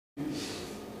There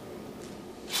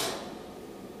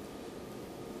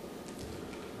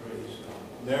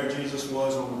Jesus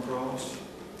was on the cross,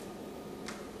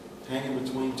 hanging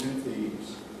between two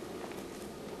thieves.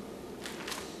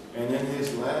 And in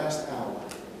his last hour,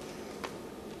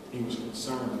 he was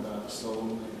concerned about the soul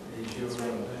of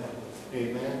man.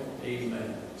 Amen.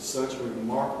 Amen. Such a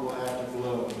remarkable act of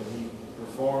love that he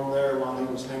performed there while he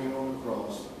was hanging on the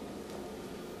cross.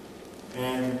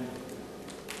 And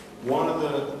one of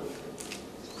the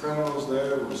criminals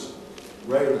there was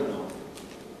railing on him.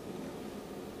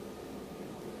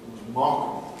 He was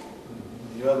mocking him.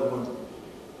 The other one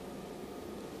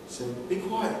said, "Be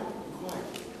quiet, be quiet.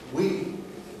 We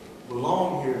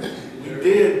belong here. We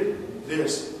did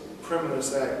this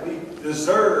criminous act. We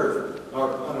deserve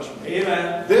our punishment.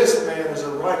 Amen. This man is a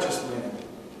righteous man."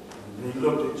 And he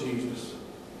looked at Jesus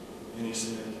and he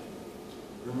said,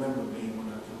 "Remember me when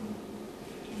I come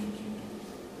to your kingdom."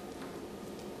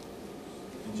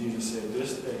 And Jesus said,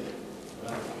 "This day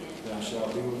thou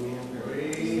shalt be with me in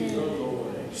paradise." Praise the Lord.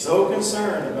 So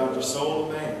concerned about the soul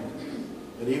of man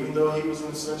that even though he was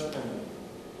in such pain,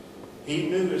 he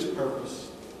knew his purpose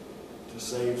to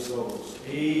save souls.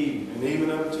 Amen. And even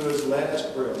up to his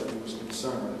last breath, he was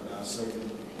concerned about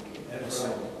saving a That's soul.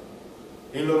 right.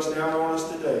 He looks down on us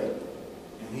today,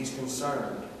 and he's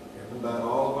concerned about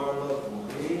all of our loved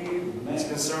ones. Amen. He's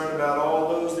concerned about all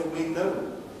those that we know,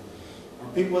 or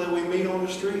people that we meet on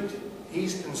the street.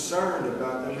 He's concerned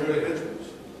about them individuals.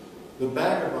 The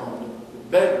vagabond, the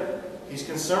beggar, he's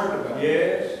concerned about.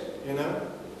 Yes. You know?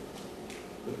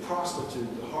 The prostitute,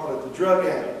 the harlot, the drug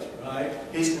addict. Right.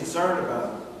 He's concerned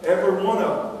about them. Every one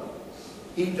of them.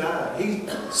 He died. He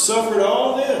suffered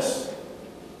all this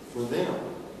for them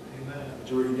Amen.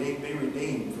 to be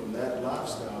redeemed from that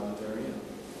lifestyle that they're in.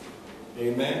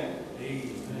 Amen?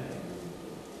 Amen.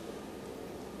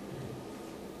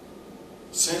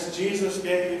 Since Jesus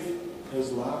gave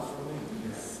his life for me,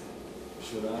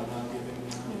 should I not give him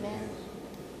mine? Amen.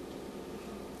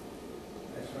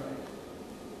 That's right.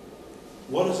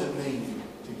 What does it mean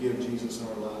to give Jesus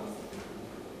our life?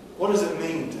 What does it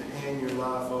mean to hand your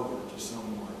life over to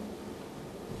someone?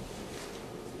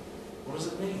 What does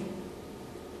it mean?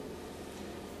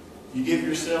 You give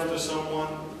yourself to someone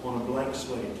on a blank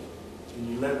slate, and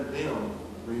you let them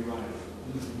rewrite it.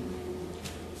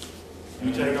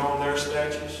 You take on their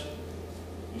statutes,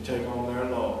 you take on their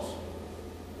laws.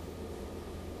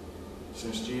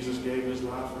 Since Jesus gave his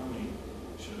life for me,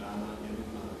 should I not give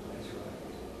him mine? That's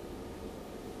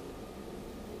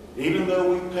right. Even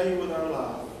though we pay with our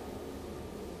life,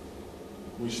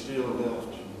 we still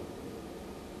left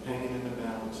hanging in the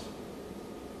balance.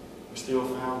 We're still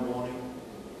found wanting.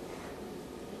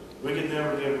 We could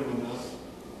never give him enough.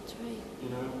 That's right. You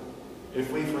know,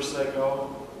 if we forsake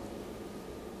all,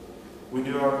 we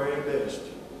do our very best,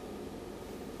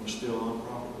 we're still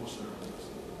unprofitable servants.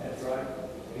 That's right.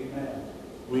 Amen.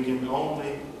 We can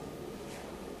only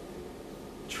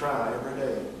try every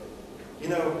day. You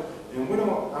know, and we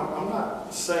don't, I'm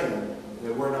not saying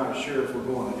that we're not sure if we're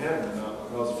going to heaven or not,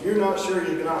 because if you're not sure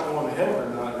you're not going to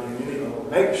heaven or not, then you need to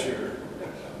make sure.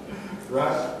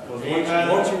 Right? Because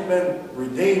once you've been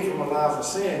redeemed from a life of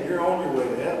sin, you're on your way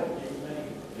to heaven.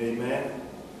 Amen. Amen.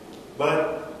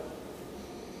 But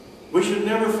we should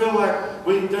never feel like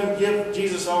we don't give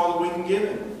Jesus all that we can give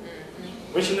him.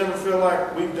 We should never feel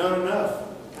like we've done enough.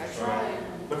 That's right.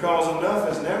 Because enough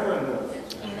is never enough.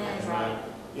 Amen. Right.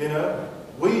 You know,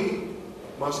 we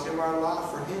must give our life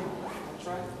for him. That's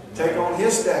right. Take on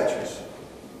his statutes.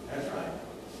 That's right.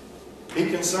 Be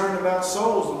concerned about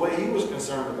souls the way he was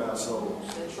concerned about souls.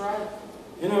 That's right.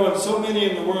 You know, so many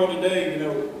in the world today, you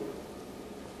know,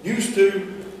 used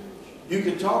to, you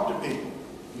could talk to people.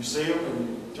 You see them and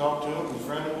you talk to them, you're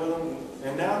friendly with them.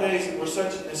 And nowadays,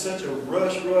 it's such a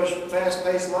rush,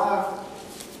 fast-paced life.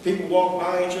 People walk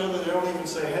by each other, they don't even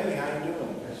say, "Hey, how you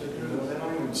doing?" That's the You know, truth. they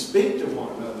don't even speak to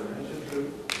one another. That's the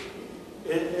truth.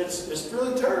 It's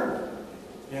really terrible,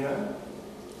 you know.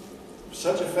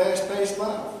 Such a fast-paced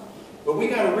life. But we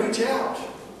got to reach out.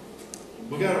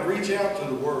 We got to reach out to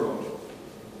the world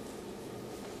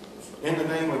in the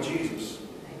name of Jesus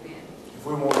Amen. if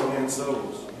we want to win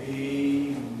souls.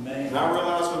 Amen. And I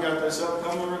realize we got this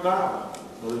upcoming revival.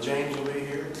 Brother James will be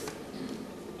here,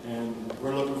 and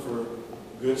we're looking for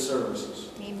good services.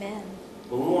 Amen.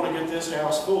 But we want to get this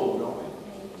house full, don't we?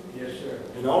 Yes, sir.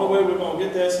 And the only way we're going to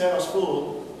get this house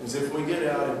full is if we get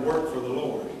out and work for the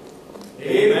Lord.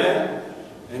 Amen.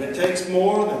 And it takes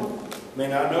more than,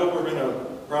 I know we're going to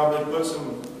probably put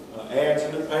some ads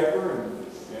in the paper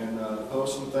and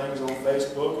post some things on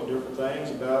Facebook and different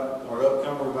things about our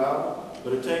upcoming revival.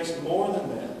 But it takes more than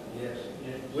that. Yes.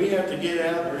 Yes. We have to get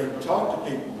out there and talk to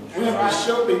people, Amen. to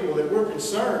show people that we're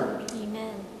concerned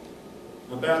Amen.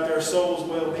 about their soul's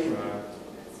well-being.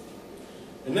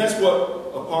 And that's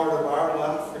what a part of our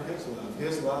life for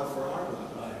His life for our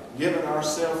life. Right. Giving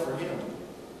ourselves for Him.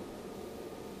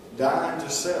 Dying to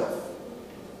self.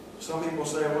 Some people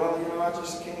say, well, I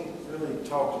just can't really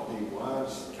talk to people. I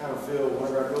just kind of feel,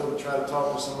 whenever I go to try to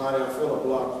talk to somebody, I feel a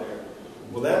block there.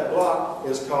 Well, that block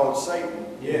is called Satan.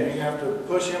 Yes. And you have to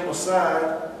push him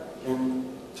aside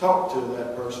and talk to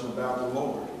that person about the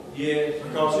Lord. Yes.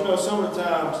 Because, some of the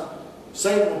times,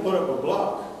 Satan will put up a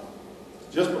block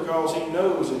just because he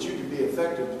knows that you can be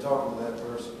effective at talking to that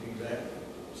person. Exactly.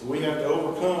 So we have to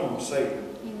overcome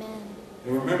Satan. Amen.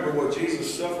 And remember what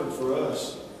Jesus suffered for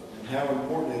us and how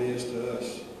important it is to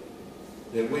us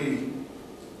that we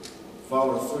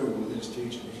follow through with His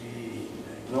teachings.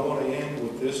 And I want to end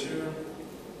with this here,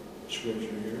 scripture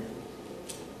here,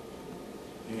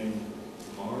 in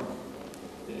Mark,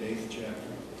 the 8th chapter.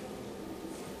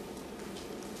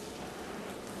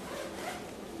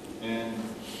 And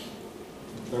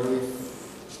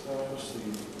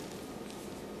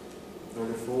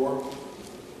 34.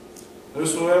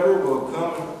 Whosoever will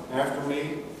come after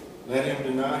me, let him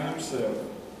deny himself,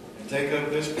 and take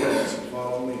up his cross and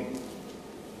follow me.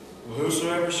 For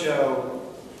whosoever shall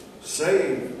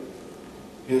save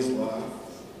his life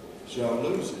shall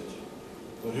lose it.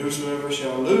 But whosoever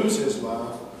shall lose his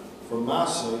life for my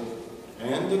sake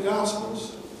and the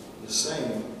gospel's, the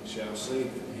same shall save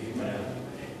it. Amen.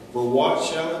 For what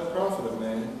shall it profit a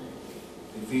man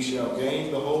if he shall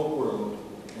gain the whole world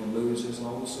and lose his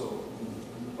own soul?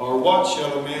 Or what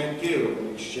shall a man give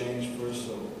in exchange for his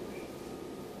soul?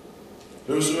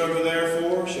 Whosoever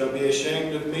therefore shall be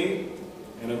ashamed of me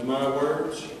and of my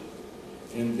words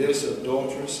in this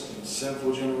adulterous and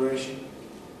sinful generation,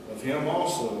 of him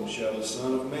also shall the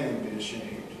Son of Man be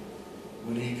ashamed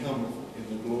when he cometh in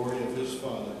the glory of his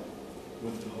Father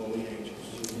with the holy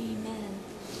angels. Amen.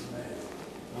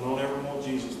 I don't ever want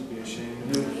Jesus to be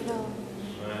ashamed of me. Not at all.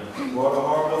 What a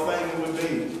horrible thing it would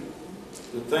be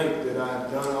to think that I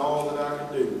had done all that I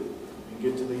could do and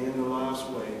get to the end of life's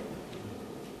way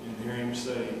and hear Him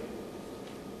say,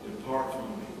 depart from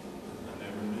me, I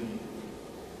never knew you.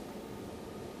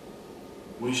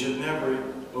 We should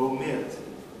never omit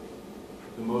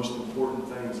the most important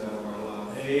things out of our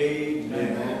life.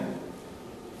 Amen. Amen.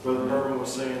 Brother Herman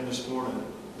was saying this morning,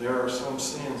 there are some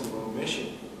sins of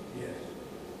omission. Yes.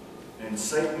 And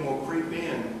Satan will creep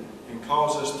in and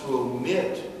cause us to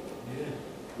omit Yes.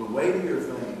 the weightier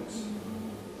things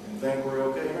and think we're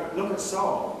okay. Look at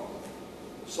Saul.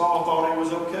 Saul thought he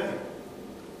was okay.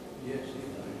 Yes.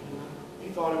 He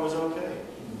thought he was okay.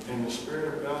 And the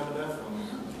Spirit of God left from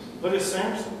him. Look at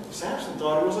Samson. Samson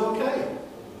thought he was okay.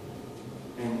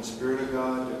 And the Spirit of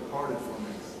God departed from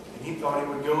him. And he thought he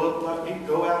would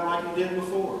go out like he did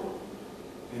before.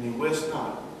 And he wist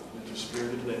not that the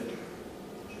Spirit had left him.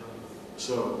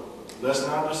 So, let's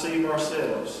not deceive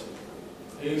ourselves.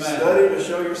 Amen. Study to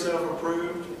show yourself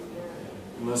approved.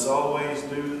 And let's always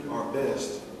do our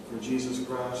best for Jesus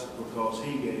Christ because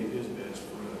He gave His best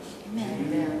for us.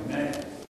 Amen. Amen.